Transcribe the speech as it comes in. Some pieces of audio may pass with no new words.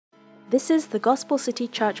This is the Gospel City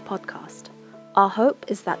Church podcast. Our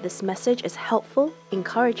hope is that this message is helpful,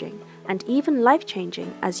 encouraging, and even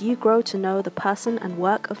life-changing as you grow to know the person and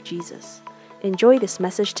work of Jesus. Enjoy this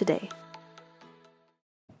message today.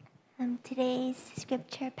 Today's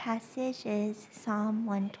scripture passage is Psalm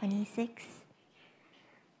 126.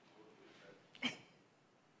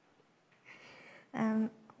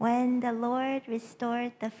 When the Lord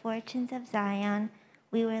restored the fortunes of Zion,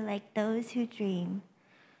 we were like those who dream.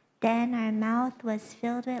 Then our mouth was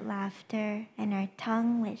filled with laughter and our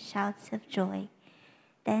tongue with shouts of joy.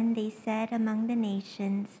 Then they said among the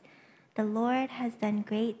nations, "The Lord has done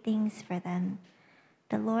great things for them.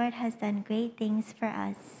 The Lord has done great things for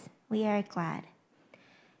us. We are glad."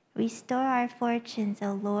 Restore our fortunes,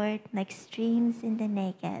 O Lord, like streams in the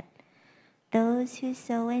Negeb. Those who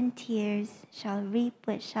sow in tears shall reap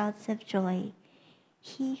with shouts of joy.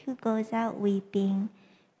 He who goes out weeping,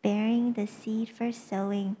 bearing the seed for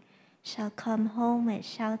sowing, shall come home with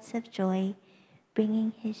shouts of joy,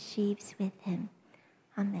 bringing his sheaves with him.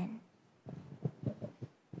 Amen.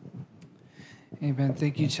 Amen.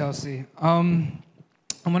 Thank you, Chelsea. I'm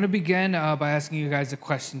going to begin by asking you guys a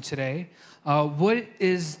question today. What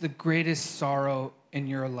is the greatest sorrow in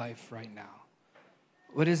your life right now?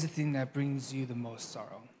 What is the thing that brings you the most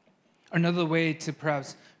sorrow? Another way to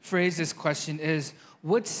perhaps phrase this question is,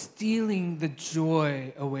 what's stealing the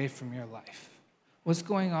joy away from your life? What's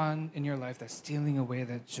going on in your life that's stealing away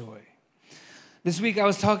that joy? This week I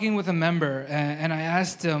was talking with a member and I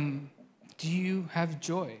asked him, do you have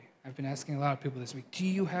joy? I've been asking a lot of people this week, do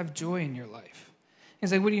you have joy in your life?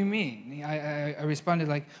 He's like, what do you mean? I responded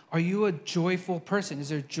like, are you a joyful person? Is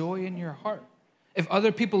there joy in your heart? If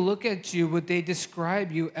other people look at you, would they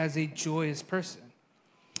describe you as a joyous person?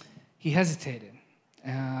 He hesitated.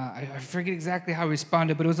 I forget exactly how he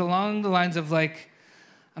responded, but it was along the lines of like,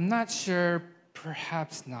 I'm not sure,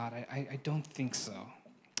 perhaps not. I don't think so.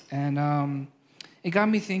 And it got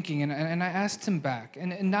me thinking, and I asked him back,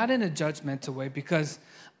 and not in a judgmental way, because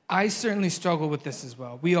I certainly struggle with this as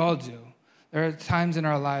well. We all do. There are times in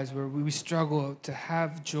our lives where we struggle to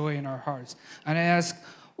have joy in our hearts. And I ask,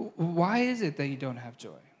 why is it that you don't have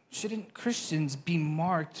joy? Shouldn't Christians be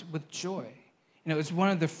marked with joy? You know, it's one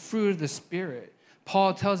of the fruit of the Spirit.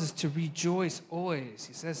 Paul tells us to rejoice always.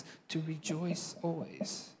 He says to rejoice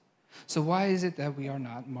always. So why is it that we are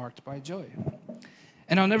not marked by joy?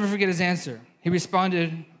 And I'll never forget his answer. He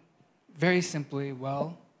responded very simply,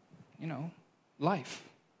 well, life.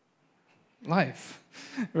 Life,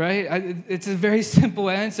 right? It's a very simple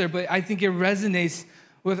answer, but I think it resonates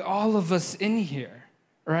with all of us in here,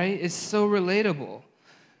 right? It's so relatable.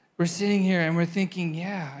 We're sitting here and we're thinking,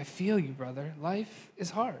 yeah, I feel you, brother. Life is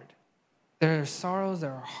hard. There are sorrows,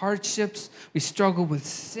 there are hardships. We struggle with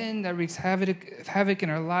sin that wreaks havoc in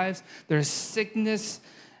our lives. There's sickness.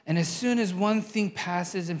 And as soon as one thing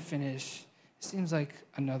passes and finishes, it seems like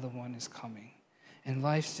another one is coming. And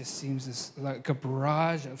life just seems like a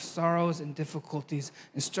barrage of sorrows and difficulties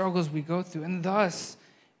and struggles we go through. And thus,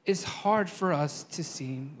 it's hard for us to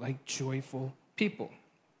seem like joyful people.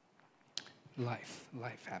 Life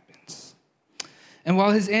happens. And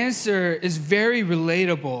while his answer is very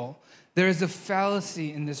relatable, there is a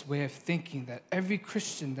fallacy in this way of thinking that every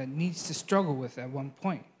Christian that needs to struggle with at one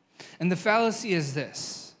point. And the fallacy is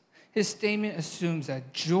this. His statement assumes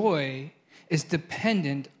that joy is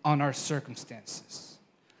dependent on our circumstances.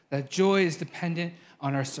 That joy is dependent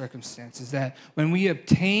on our circumstances. That when we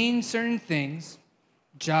obtain certain things,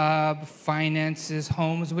 job, finances,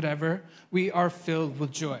 homes, whatever, we are filled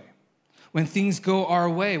with joy. When things go our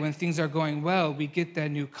way, when things are going well, we get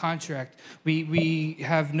that new contract, we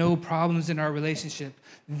have no problems in our relationship,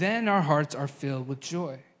 then our hearts are filled with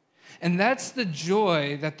joy. And that's the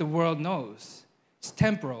joy that the world knows. It's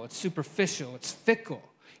temporal, it's superficial, it's fickle.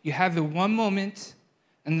 You have it one moment,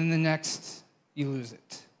 and then the next, you lose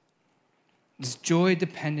it. It's joy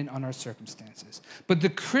dependent on our circumstances. But the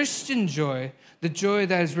Christian joy, the joy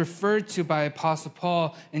that is referred to by Apostle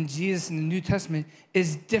Paul and Jesus in the New Testament,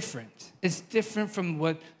 is different. It's different from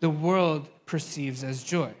what the world perceives as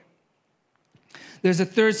joy. There's a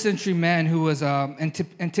 3rd century man who was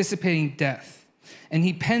anticipating death, and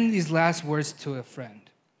he penned these last words to a friend.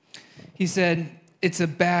 He said, "It's a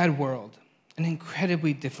bad world, an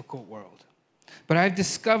incredibly difficult world. But I've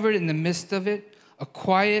discovered in the midst of it a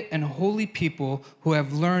quiet and holy people who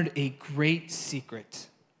have learned a great secret.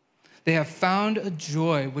 They have found a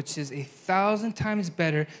joy which is 1,000 times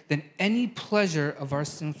better than any pleasure of our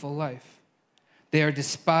sinful life. They are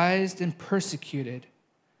despised and persecuted,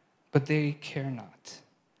 but they care not.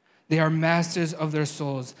 They are masters of their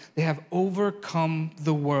souls. They have overcome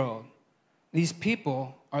the world." These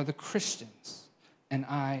people are the Christians. and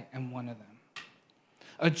I am one of them.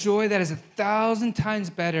 A joy that is 1,000 times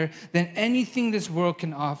better than anything this world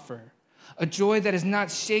can offer. A joy that is not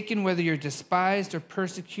shaken whether you're despised or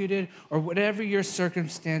persecuted or whatever your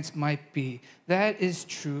circumstance might be. That is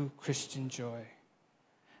true Christian joy.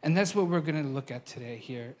 And that's what we're going to look at today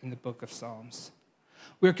here in the book of Psalms.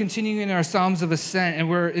 We're continuing our Psalms of Ascent, and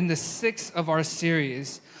we're in the 6th of our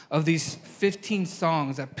series of these 15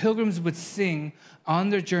 songs that pilgrims would sing on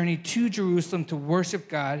their journey to Jerusalem to worship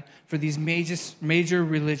God for these major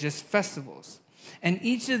religious festivals. And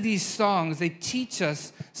each of these songs, they teach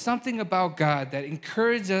us something about God that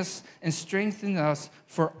encourage us and strengthen us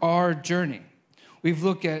for our journey. We've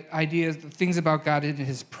looked at ideas, things about God in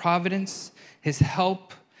his providence, his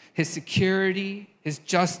help, his security, his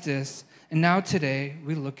justice, and now today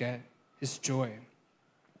we look at his joy.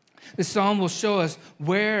 The psalm will show us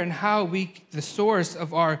where and how the source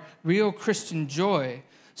of our real Christian joy,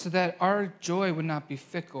 so that our joy would not be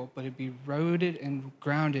fickle, but it'd be rooted and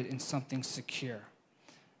grounded in something secure.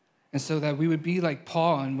 And so that we would be like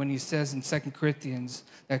Paul, and when he says in 2 Corinthians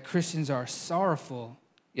that Christians are sorrowful,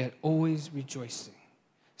 yet always rejoicing.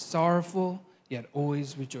 Sorrowful, yet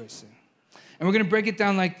always rejoicing. And we're going to break it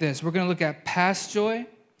down like this. We're going to look at past joy,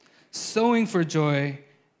 sowing for joy,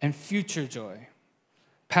 and future joy.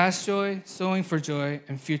 Past joy, sowing for joy,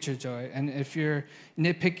 and future joy. And if you're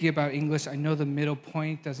nitpicky about English, I know the middle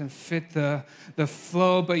point doesn't fit the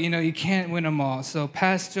flow, but you can't win them all. So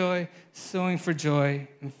past joy, sowing for joy,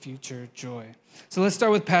 and future joy. So let's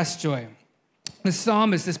start with past joy. The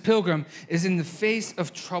psalmist, this pilgrim, is in the face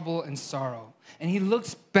of trouble and sorrow. And he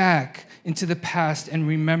looks back into the past and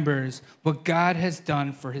remembers what God has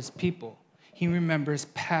done for his people. He remembers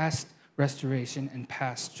past restoration and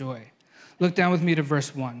past joy. Look down with me to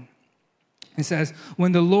verse 1. It says,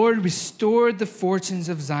 "When the Lord restored the fortunes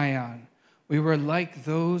of Zion, we were like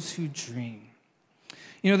those who dream."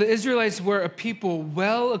 The Israelites were a people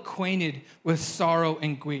well acquainted with sorrow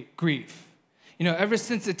and grief. Ever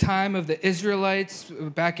since the time of the Israelites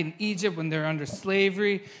back in Egypt, when they're under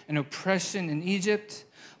slavery and oppression in Egypt,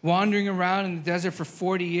 wandering around in the desert for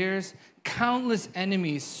 40 years, countless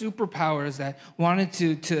enemies, superpowers that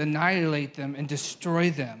wanted to annihilate them and destroy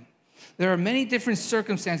them. There are many different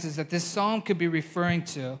circumstances that this psalm could be referring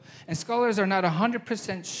to, and scholars are not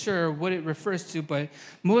 100% sure what it refers to, but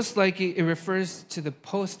most likely it refers to the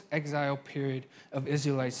post-exile period of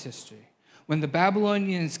Israelites' history. When the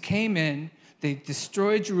Babylonians came in, they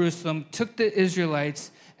destroyed Jerusalem, took the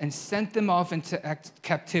Israelites, and sent them off into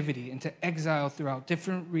captivity, into exile throughout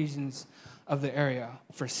different regions of the area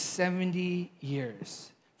for 70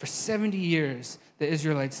 years. For 70 years, the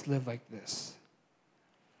Israelites lived like this.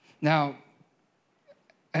 Now,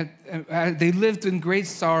 they lived in great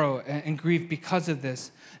sorrow and grief because of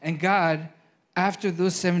this. And God, after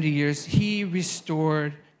those 70 years, he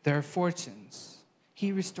restored their fortunes.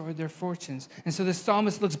 He restored their fortunes. And so the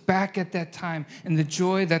psalmist looks back at that time and the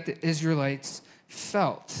joy that the Israelites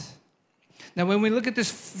felt. Now, when we look at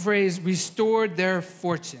this phrase, restored their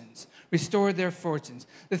fortunes,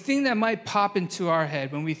 the thing that might pop into our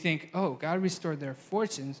head when we think, oh, God restored their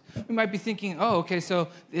fortunes, we might be thinking, oh, okay, so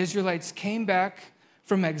the Israelites came back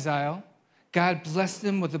from exile. God blessed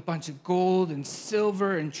them with a bunch of gold and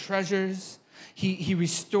silver and treasures. He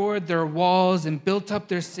restored their walls and built up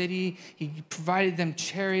their city. He provided them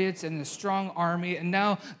chariots and a strong army. And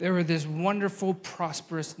now they were this wonderful,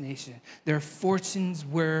 prosperous nation. Their fortunes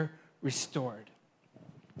were restored.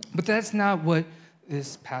 But that's not what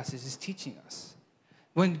this passage is teaching us.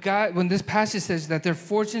 When this passage says that their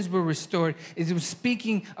fortunes were restored, it was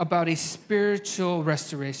speaking about a spiritual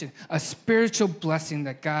restoration, a spiritual blessing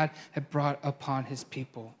that God had brought upon his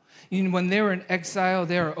people. When they were in exile,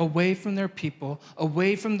 they were away from their people,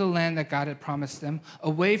 away from the land that God had promised them,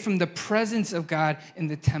 away from the presence of God in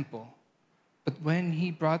the temple. But when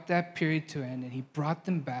he brought that period to an end and he brought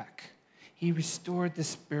them back, he restored the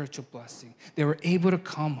spiritual blessing. They were able to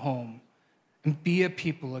come home and be a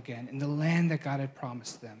people again in the land that God had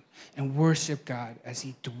promised them and worship God as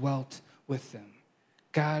he dwelt with them.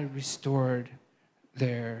 God restored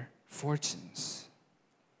their fortunes.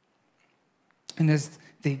 And as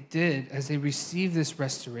they received this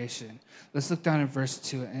restoration, let's look down at verse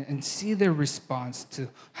 2 and see their response to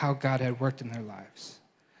how God had worked in their lives.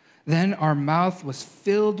 Then our mouth was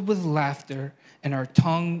filled with laughter and our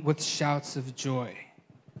tongue with shouts of joy.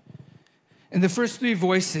 In the first three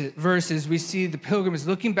verses, we see the pilgrims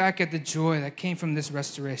looking back at the joy that came from this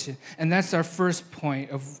restoration. And that's our first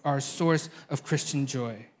point of our source of Christian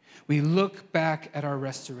joy. We look back at our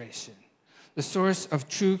restoration. The source of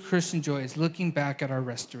true Christian joy is looking back at our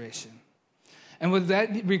restoration. And what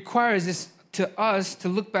that requires is to us to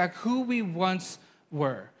look back who we once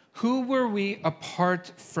were? Who were we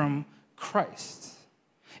apart from Christ?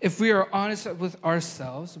 If we are honest with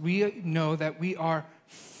ourselves, we know that we are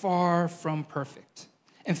far from perfect.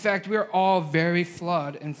 In fact, we are all very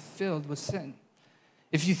flawed and filled with sin.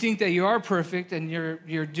 If you think that you are perfect and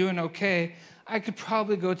you're doing okay, I could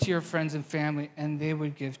probably go to your friends and family and they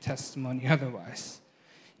would give testimony otherwise.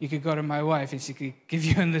 You could go to my wife and she could give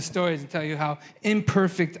you in the stories and tell you how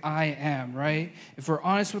imperfect I am, right? If we're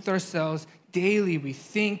honest with ourselves, daily we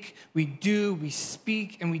think, we do, we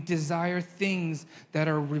speak, and we desire things that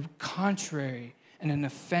are contrary and an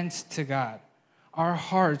offense to God. Our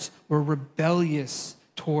hearts were rebellious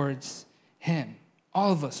towards him.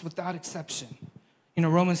 All of us, without exception. You know,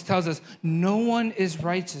 Romans tells us, no one is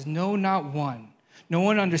righteous, no, not one. No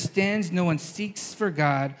one understands, no one seeks for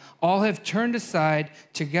God. All have turned aside.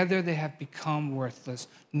 Together they have become worthless.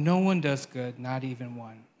 No one does good, not even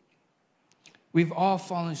one. We've all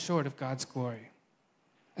fallen short of God's glory.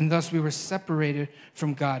 And thus we were separated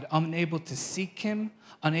from God, unable to seek him,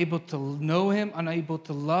 unable to know him, unable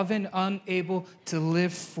to love him, unable to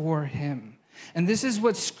live for him. And this is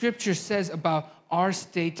what Scripture says about our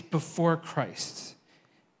state before Christ.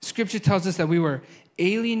 Scripture tells us that we were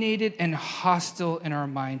alienated and hostile in our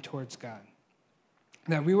mind towards God.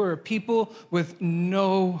 That we were a people with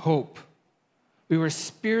no hope. We were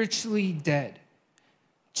spiritually dead,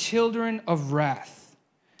 children of wrath,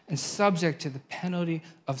 and subject to the penalty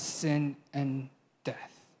of sin and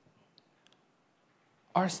death.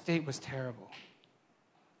 Our state was terrible.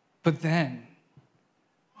 But then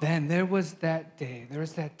there was that day, there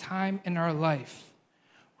was that time in our life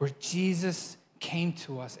where Jesus came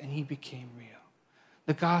to us and he became real.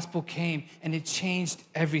 The gospel came and it changed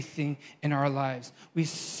everything in our lives. We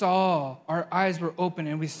saw, our eyes were open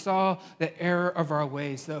and we saw the error of our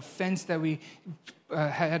ways, the offense that we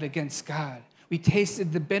had against God. We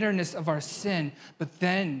tasted the bitterness of our sin, but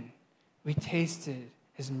then we tasted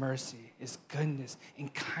his mercy, his goodness,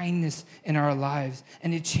 and kindness in our lives,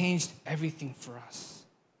 and it changed everything for us.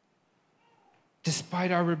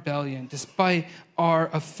 Despite our rebellion, despite our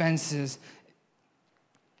offenses,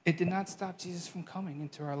 it did not stop Jesus from coming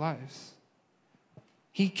into our lives.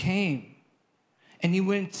 He came, and he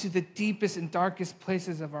went to the deepest and darkest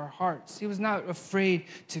places of our hearts. He was not afraid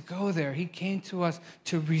to go there. He came to us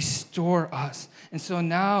to restore us. And so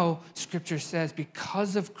now, Scripture says,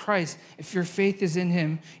 because of Christ, if your faith is in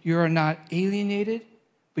him, you are not alienated,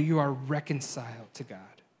 but you are reconciled to God.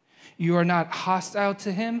 You are not hostile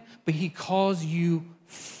to him, but he calls you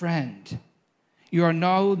friend. You are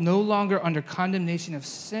no longer under condemnation of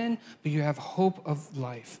sin, but you have hope of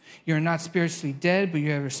life. You are not spiritually dead, but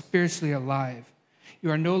you are spiritually alive. You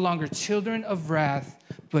are no longer children of wrath,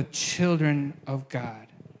 but children of God.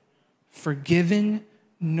 Forgiven,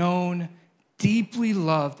 known, deeply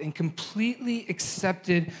loved, and completely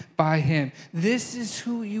accepted by him. This is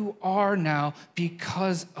who you are now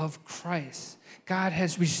because of Christ. God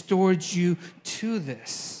has restored you to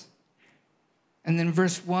this. And then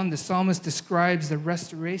verse 1, the psalmist describes the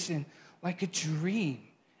restoration like a dream.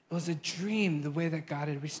 It was a dream the way that God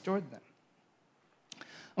had restored them. I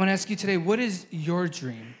want to ask you today, what is your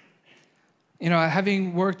dream? You know,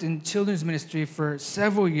 having worked in children's ministry for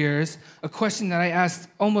several years, a question that I asked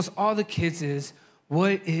almost all the kids is,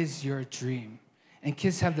 what is your dream? And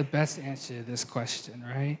kids have the best answer to this question,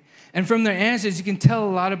 right? And from their answers, you can tell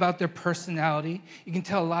a lot about their personality. You can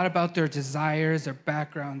tell a lot about their desires, their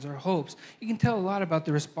backgrounds, their hopes. You can tell a lot about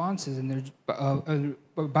their responses and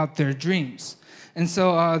about their dreams. And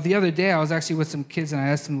so the other day, I was actually with some kids, and I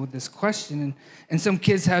asked them with this question. And some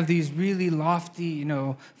kids have these really lofty,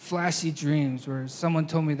 flashy dreams, where someone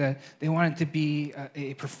told me that they wanted to be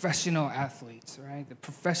a professional athlete, right? The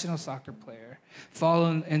professional soccer player,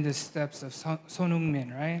 following in the steps of Son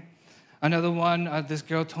Heung-min, right? Another one, this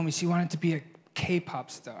girl told me she wanted to be a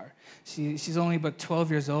K-pop star. She's only about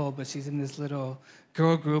 12 years old, but she's in this little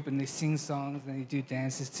girl group, and they sing songs, and they do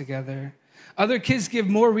dances together. Other kids give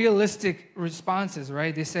more realistic responses,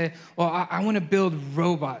 right? They say, well, I want to build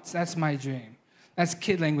robots. That's my dream. That's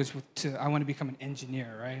kid language I want to become an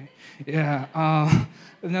engineer, right? Yeah.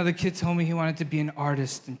 Another kid told me he wanted to be an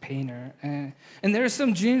artist and painter. And there are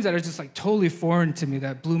some dreams that are just like totally foreign to me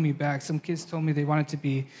that blew me back. Some kids told me they wanted to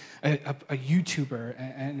be a YouTuber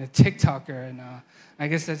and a TikToker. And I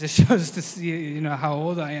guess that just shows to see, how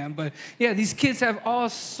old I am. But yeah, these kids have all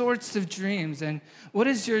sorts of dreams. And what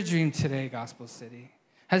is your dream today, Gospel City?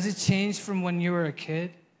 Has it changed from when you were a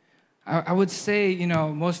kid? I would say,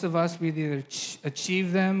 most of us, we either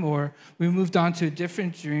achieve them or we moved on to a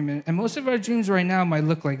different dream. And most of our dreams right now might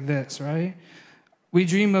look like this, right? We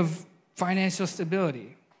dream of financial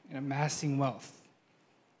stability and amassing wealth.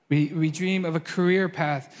 We dream of a career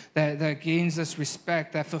path that gains us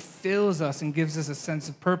respect, that fulfills us and gives us a sense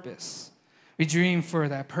of purpose. We dream for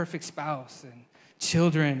that perfect spouse and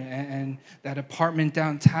children and that apartment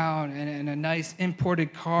downtown and a nice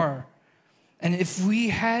imported car. And if we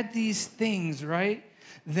had these things, right,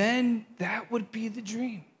 then that would be the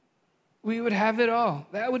dream. We would have it all.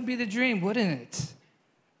 That would be the dream, wouldn't it?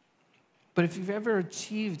 But if you've ever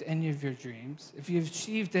achieved any of your dreams, if you've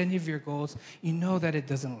achieved any of your goals, you know that it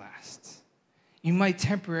doesn't last. You might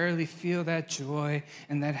temporarily feel that joy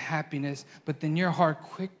and that happiness, but then your heart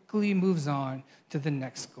quickly moves on to the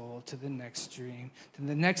next goal, to the next dream, to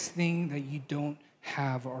the next thing that you don't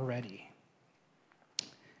have already.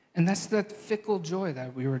 And that's that fickle joy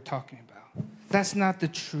that we were talking about. That's not the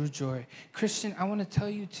true joy. Christian, I want to tell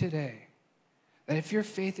you today that if your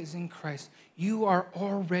faith is in Christ, you are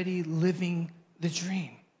already living the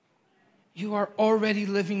dream. You are already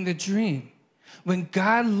living the dream. When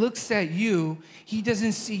God looks at you, he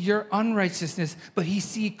doesn't see your unrighteousness, but he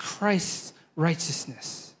sees Christ's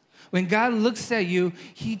righteousness. When God looks at you,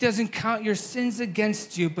 he doesn't count your sins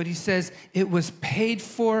against you, but he says it was paid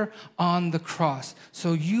for on the cross.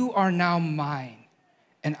 So you are now mine,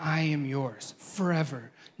 and I am yours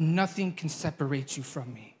forever. Nothing can separate you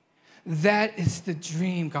from me. That is the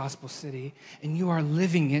dream, Gospel City, and you are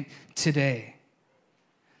living it today.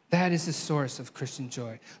 That is the source of Christian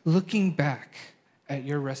joy. Looking back at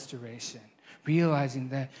your restoration, realizing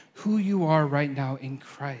that who you are right now in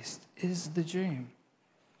Christ is the dream.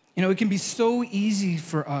 You know, it can be so easy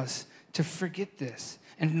for us to forget this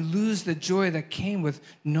and lose the joy that came with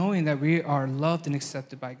knowing that we are loved and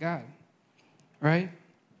accepted by God, right?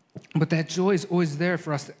 But that joy is always there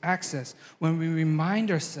for us to access when we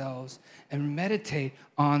remind ourselves and meditate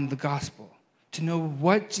on the gospel, to know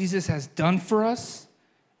what Jesus has done for us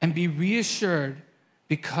and be reassured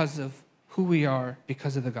because of who we are,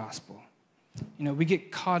 because of the gospel. You know, we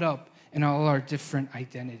get caught up in all our different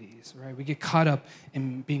identities, right? We get caught up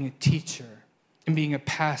in being a teacher, in being a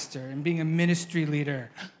pastor, in being a ministry leader,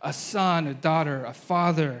 a son, a daughter, a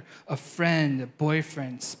father, a friend, a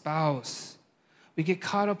boyfriend, spouse. We get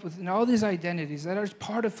caught up with all these identities that are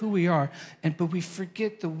part of who we are, but we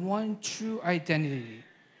forget the one true identity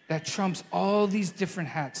that trumps all these different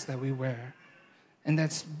hats that we wear, and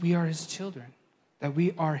that's we are his children, that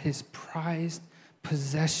we are his prized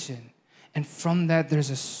possession. And from that, there's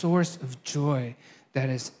a source of joy that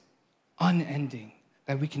is unending,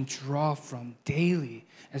 that we can draw from daily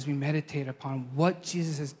as we meditate upon what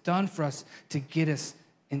Jesus has done for us to get us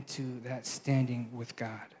into that standing with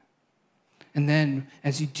God. And then,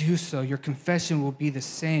 as you do so, your confession will be the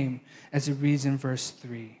same as it reads in verse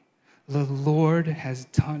 3. The Lord has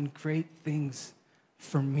done great things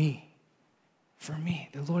for me. For me.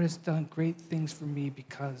 The Lord has done great things for me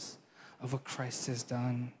because of what Christ has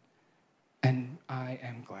done. And I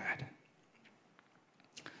am glad.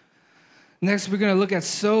 Next, we're going to look at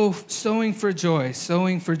sowing for joy.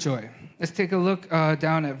 Sowing for joy. Let's take a look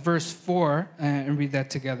down at verse 4 and read that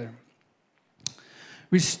together.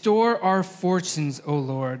 Restore our fortunes, O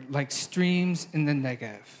Lord, like streams in the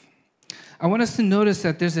Negev. I want us to notice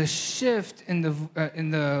that there's a shift in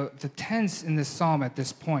the tense in this psalm at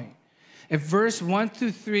this point. If verse 1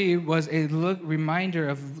 through 3 was a reminder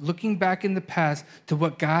of looking back in the past to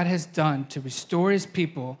what God has done to restore his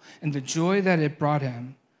people and the joy that it brought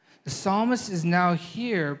him, the psalmist is now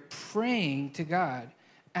here praying to God,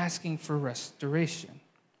 asking for restoration.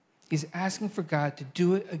 He's asking for God to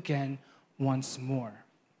do it again once more.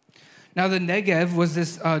 Now, the Negev was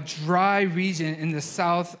this dry region in the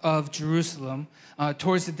south of Jerusalem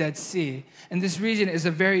towards the Dead Sea. And this region is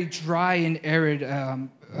a very dry and arid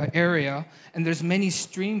area, and there's many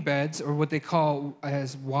stream beds, or what they call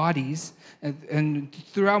as wadis. And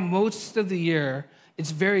throughout most of the year,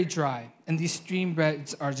 it's very dry. And these stream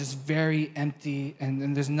beds are just very empty,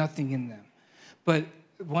 and there's nothing in them. But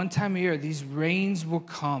one time a year, these rains will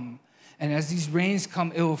come. And as these rains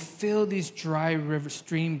come, it will fill these dry river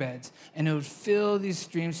stream beds, and it would fill these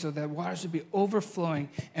streams so that waters would be overflowing,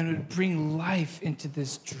 and it would bring life into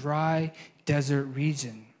this dry desert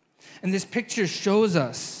region. And this picture shows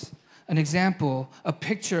us an example, a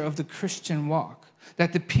picture of the Christian walk,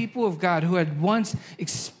 that the people of God who had once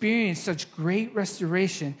experienced such great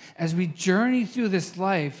restoration, as we journey through this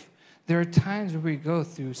life, there are times where we go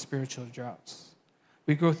through spiritual droughts.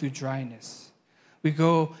 We go through dryness. We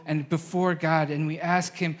go and before God and we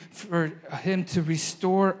ask him for him to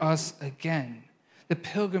restore us again. The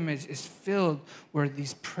pilgrimage is filled with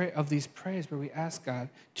these prayers where we ask God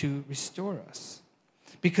to restore us.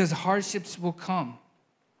 Because hardships will come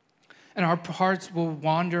and our hearts will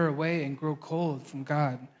wander away and grow cold from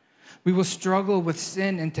God. We will struggle with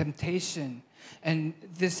sin and temptation. And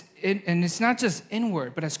it's not just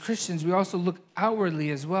inward, but as Christians, we also look outwardly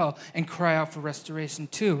as well and cry out for restoration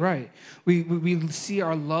too, right? We see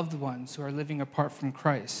our loved ones who are living apart from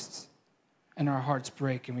Christ, and our hearts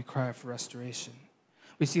break and we cry out for restoration.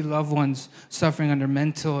 We see loved ones suffering under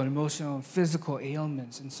mental and emotional and physical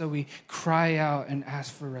ailments, and so we cry out and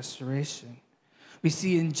ask for restoration. We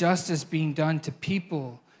see injustice being done to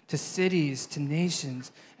people, to cities, to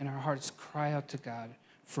nations, and our hearts cry out to God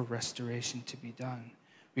for restoration to be done.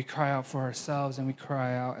 We cry out for ourselves and we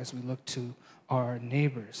cry out as we look to our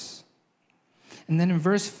neighbors. And then in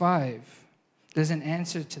verse 5, there's an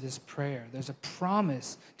answer to this prayer. There's a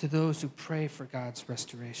promise to those who pray for God's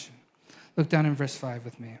restoration. Look down in verse 5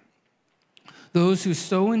 with me. Those who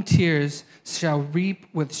sow in tears shall reap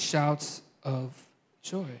with shouts of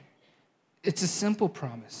joy. It's a simple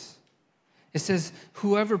promise. It says,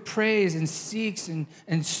 whoever prays and seeks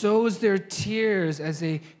and sows their tears as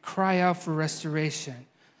they cry out for restoration,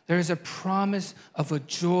 there is a promise of a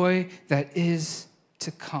joy that is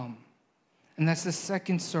to come. And that's the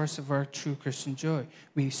second source of our true Christian joy.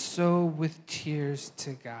 We sow with tears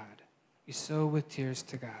to God. We sow with tears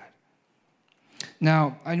to God.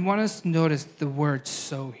 Now, I want us to notice the word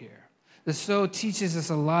sow here. The sow teaches us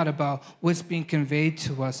a lot about what's being conveyed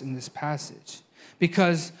to us in this passage.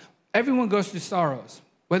 Because everyone goes through sorrows.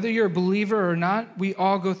 Whether you're a believer or not, we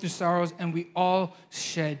all go through sorrows and we all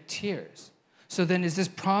shed tears. So then is this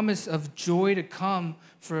promise of joy to come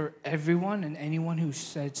for everyone and anyone who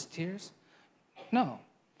sheds tears? No.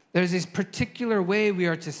 There's this particular way we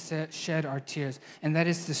are to shed our tears, and that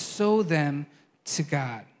is to sow them to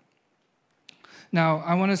God. Now,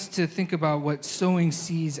 I want us to think about what sowing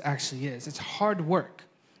seeds actually is. It's hard work.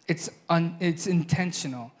 It's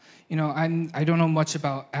intentional. You know, I don't know much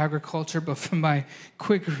about agriculture, but from my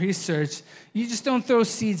quick research, you just don't throw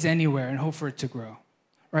seeds anywhere and hope for it to grow,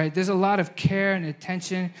 right? There's a lot of care and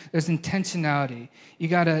attention. There's intentionality. You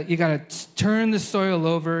gotta turn the soil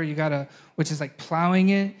over. Which is like plowing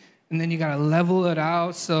it, and then you gotta level it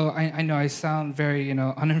out. So I know I sound very,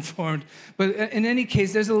 uninformed, but in any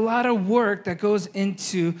case, there's a lot of work that goes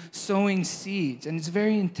into sowing seeds, and it's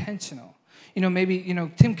very intentional.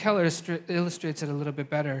 Tim Keller illustrates it a little bit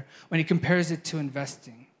better when he compares it to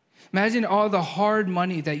investing. Imagine all the hard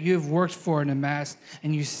money that you have worked for and amassed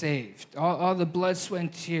and you saved, all the blood, sweat,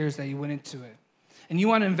 and tears that you went into it. And you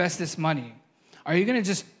want to invest this money. Are you going to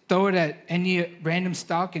just throw it at any random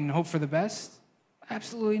stock and hope for the best?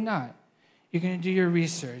 Absolutely not. You're going to do your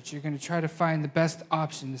research. You're going to try to find the best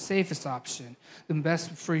option, the safest option, the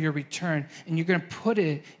best for your return, and you're going to put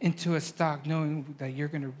it into a stock knowing that you're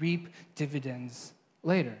going to reap dividends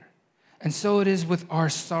later. And so it is with our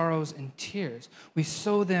sorrows and tears. We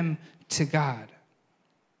sow them to God,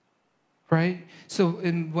 right? So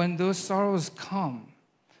when those sorrows come,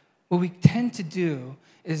 what we tend to do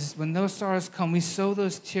is when those sorrows come, we sow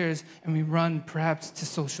those tears and we run perhaps to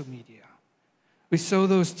social media. We sow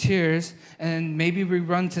those tears, and maybe we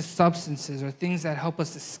run to substances or things that help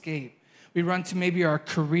us escape. We run to maybe our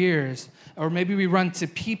careers, or maybe we run to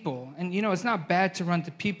people. And, it's not bad to run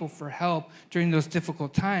to people for help during those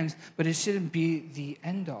difficult times, but it shouldn't be the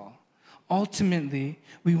end-all. Ultimately,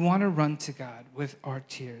 we want to run to God with our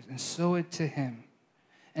tears and sow it to Him.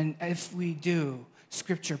 And if we do,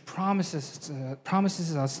 Scripture promises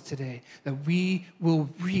us today that we will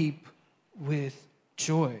reap with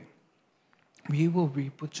joy. We will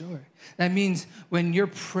reap with joy. That means when you're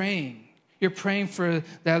praying for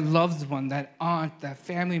that loved one, that aunt, that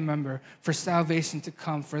family member, for salvation to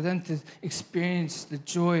come, for them to experience the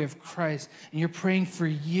joy of Christ, and you're praying for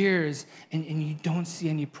years and you don't see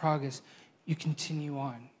any progress, you continue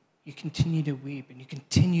on. You continue to weep and you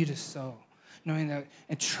continue to sow, knowing that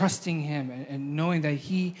and trusting Him and knowing that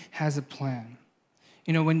He has a plan.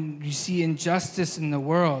 When you see injustice in the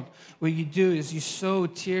world, what you do is you sow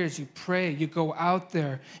tears, you pray, you go out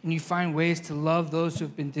there, and you find ways to love those who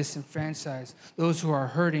have been disenfranchised, those who are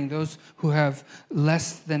hurting, those who have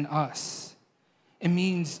less than us. It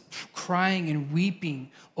means crying and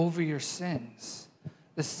weeping over your sins.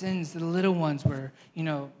 The sins, the little ones where,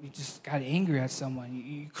 you just got angry at someone.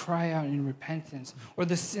 You cry out in repentance. Or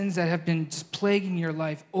the sins that have been just plaguing your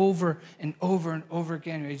life over and over and over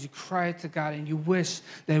again as you cry to God and you wish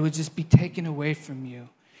that it would just be taken away from you.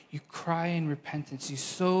 You cry in repentance. You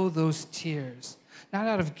sow those tears, not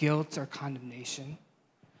out of guilt or condemnation,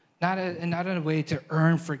 not in a way to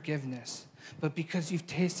earn forgiveness, but because you've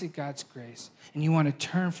tasted God's grace and you want to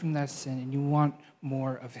turn from that sin and you want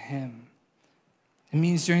more of Him. It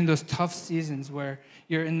means during those tough seasons where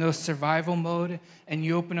you're in those survival mode and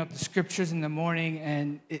you open up the scriptures in the morning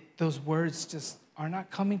and those words just are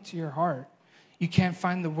not coming to your heart. You can't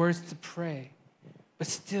find the words to pray. But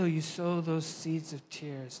still, you sow those seeds of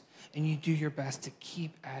tears, and you do your best to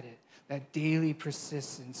keep at it, that daily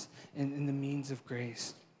persistence in the means of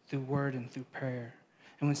grace, through word and through prayer.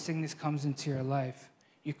 And when sickness comes into your life,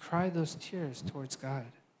 you cry those tears towards God.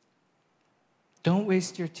 Don't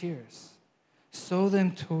waste your tears. Sow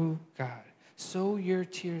them to God. Sow your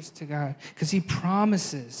tears to God, because He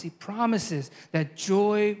promises that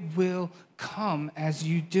joy will come as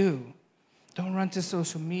you do. Don't run to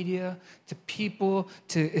social media, to people,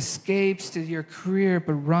 to escapes, to your career,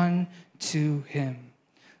 but run to Him.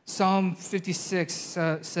 Psalm 56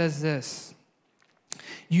 says this: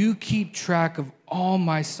 "You keep track of all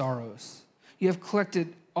my sorrows. You have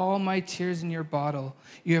collected all my tears in your bottle.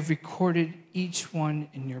 You have recorded each one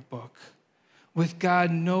in your book." With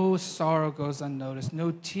God, no sorrow goes unnoticed,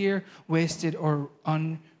 no tear wasted or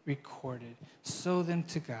unrecorded. Sow them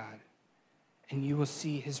to God, and you will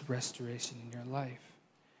see His restoration in your life.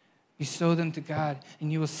 You sow them to God,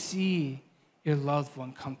 and you will see your loved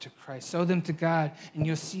one come to Christ. Sow them to God, and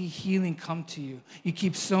you'll see healing come to you. You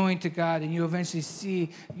keep sowing to God, and you eventually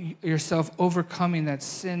see yourself overcoming that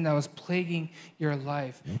sin that was plaguing your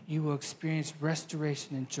life. You will experience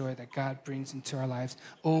restoration and joy that God brings into our lives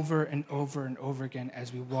over and over and over again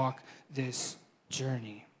as we walk this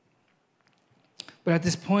journey. But at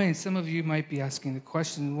this point, some of you might be asking the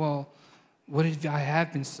question, well, what if I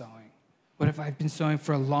have been sowing? What if I've been sowing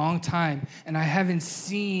for a long time and I haven't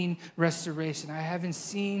seen restoration? I haven't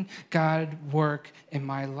seen God work in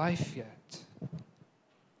my life yet.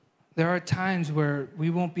 There are times where we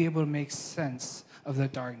won't be able to make sense of the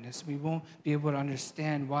darkness. We won't be able to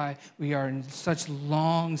understand why we are in such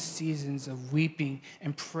long seasons of weeping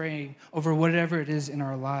and praying over whatever it is in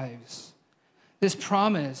our lives. This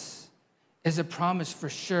promise is a promise for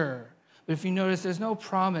sure. But if you notice, there's no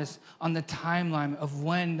promise on the timeline of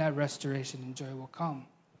when that restoration and joy will come.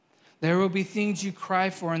 There will be things you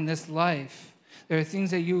cry for in this life. There are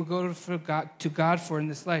things that you will go to God for in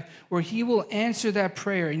this life, where He will answer that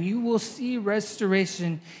prayer, and you will see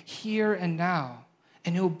restoration here and now.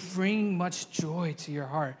 And it will bring much joy to your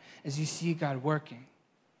heart as you see God working.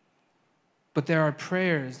 But there are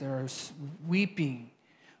prayers, there are weeping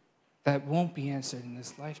that won't be answered in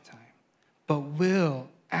this lifetime, but will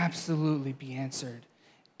absolutely be answered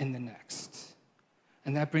in the next.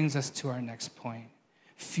 And that brings us to our next point: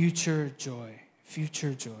 future joy.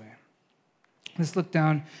 Future joy. Let's look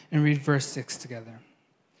down and read verse 6 together.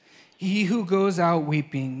 "He who goes out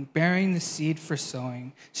weeping, bearing the seed for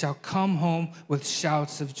sowing, shall come home with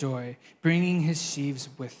shouts of joy, bringing his sheaves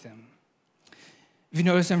with him." If you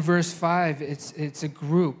notice in verse 5, it's a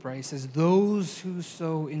group, right? It says, "Those who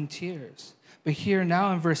sow in tears." But here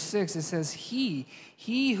now in verse 6, it says, he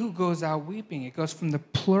who goes out weeping. It goes from the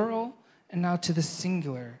plural and now to the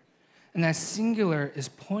singular. And that singular is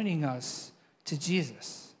pointing us to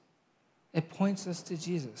Jesus. It points us to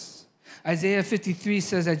Jesus. Isaiah 53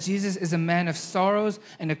 says that Jesus is a man of sorrows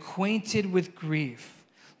and acquainted with grief.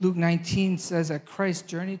 Luke 19 says that Christ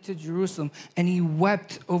journeyed to Jerusalem and He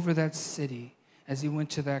wept over that city as He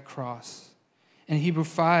went to that cross. In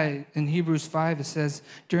Hebrews 5, it says,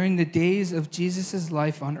 during the days of Jesus'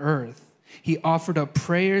 life on earth, He offered up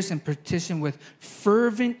prayers and petition with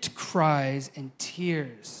fervent cries and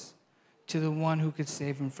tears to the one who could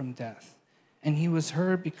save Him from death. And He was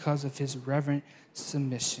heard because of His reverent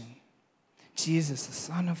submission. Jesus, the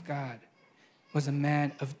Son of God, was a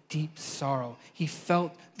man of deep sorrow. He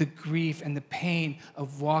felt the grief and the pain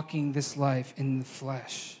of walking this life in the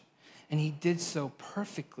flesh. And He did so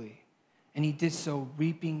perfectly. And He did so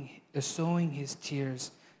sowing His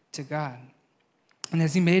tears to God. And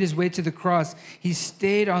as He made His way to the cross, He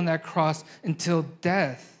stayed on that cross until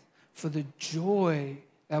death for the joy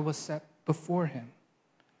that was set before Him.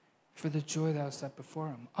 For the joy that was set before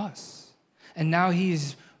Him, us. And now He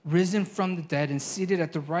is risen from the dead and seated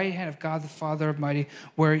at the right hand of God the Father Almighty,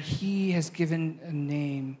 where He has given a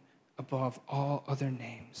name above all other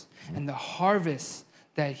names. And the harvest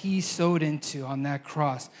that He sowed into on that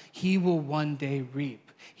cross, He will one day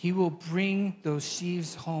reap. He will bring those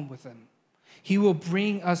sheaves home with Him. He will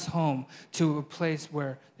bring us home to a place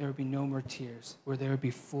where there will be no more tears, where there will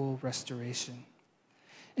be full restoration.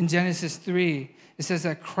 In Genesis 3, it says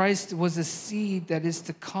that Christ was a seed that is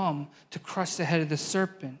to come to crush the head of the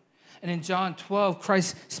serpent. And in John 12,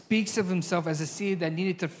 Christ speaks of Himself as a seed that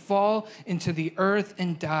needed to fall into the earth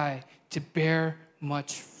and die to bear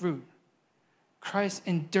much fruit. Christ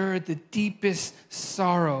endured the deepest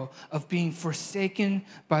sorrow of being forsaken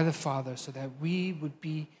by the Father so that we would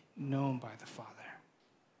be known by the Father.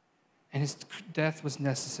 And His death was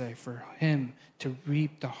necessary for Him to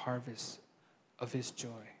reap the harvest of his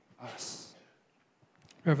joy, us.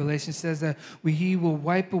 Revelation says that he will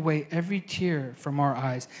wipe away every tear from our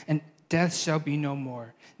eyes, and death shall be no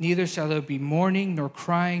more. Neither shall there be mourning, nor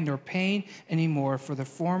crying, nor pain anymore, for the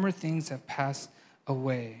former things have passed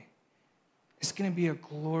away. It's going to be a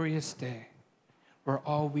glorious day where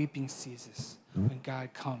all weeping ceases when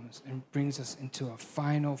God comes and brings us into a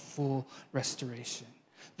final, full restoration.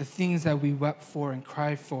 The things that we wept for and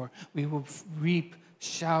cried for, we will reap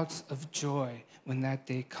shouts of joy when that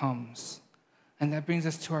day comes. And that brings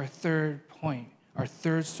us to our third point, our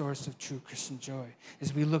third source of true Christian joy,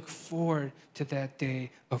 is we look forward to that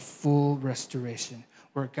day of full restoration,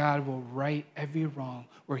 where God will right every wrong,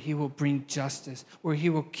 where he will bring justice, where he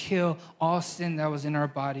will kill all sin that was in our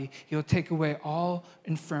body. He will take away all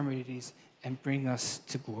infirmities and bring us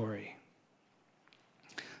to glory.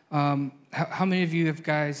 How many of you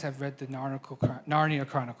guys have read the Narnia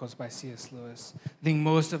Chronicles by C.S. Lewis? I think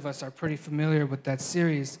most of us are pretty familiar with that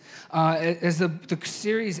series. As the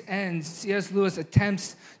series ends, C.S. Lewis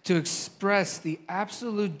attempts to express the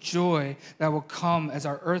absolute joy that will come as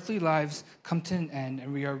our earthly lives come to an end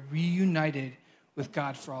and we are reunited with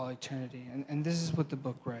God for all eternity. And this is what the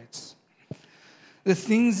book writes. The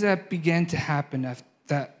things that began to happen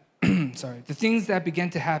after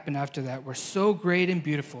that were so great and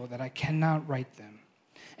beautiful that I cannot write them.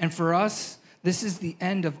 And for us, this is the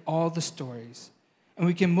end of all the stories. And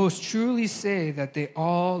we can most truly say that they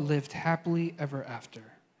all lived happily ever after.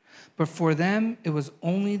 But for them, it was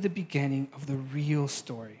only the beginning of the real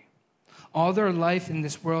story. All their life in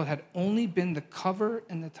this world had only been the cover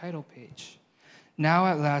and the title page. Now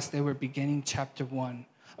at last they were beginning chapter 1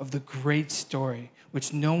 of the great story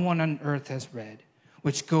which no one on earth has read,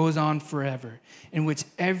 which goes on forever, in which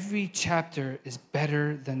every chapter is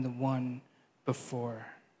better than the one before.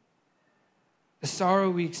 The sorrow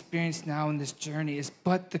we experience now in this journey is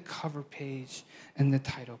but the cover page and the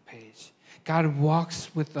title page. God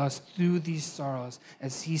walks with us through these sorrows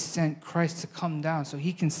as he sent Christ to come down so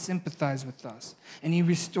he can sympathize with us, and he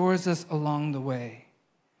restores us along the way.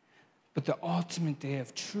 But the ultimate day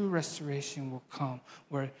of true restoration will come,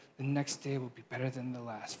 where the next day will be better than the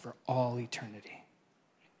last for all eternity.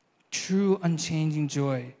 True unchanging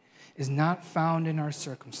joy is not found in our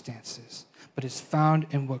circumstances, but is found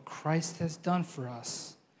in what Christ has done for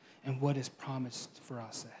us and what is promised for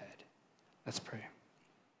us ahead. Let's pray.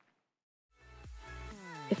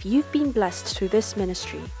 If you've been blessed through this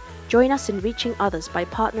ministry, join us in reaching others by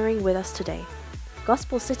partnering with us today.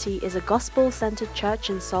 Gospel City is a gospel-centered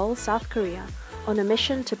church in Seoul, South Korea, on a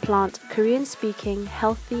mission to plant Korean-speaking,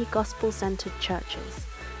 healthy, gospel-centered churches.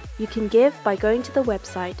 You can give by going to the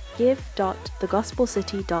website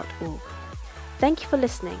give.thegospelcity.org. Thank you for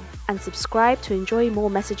listening, and subscribe to enjoy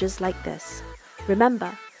more messages like this.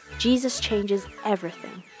 Remember, Jesus changes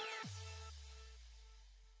everything.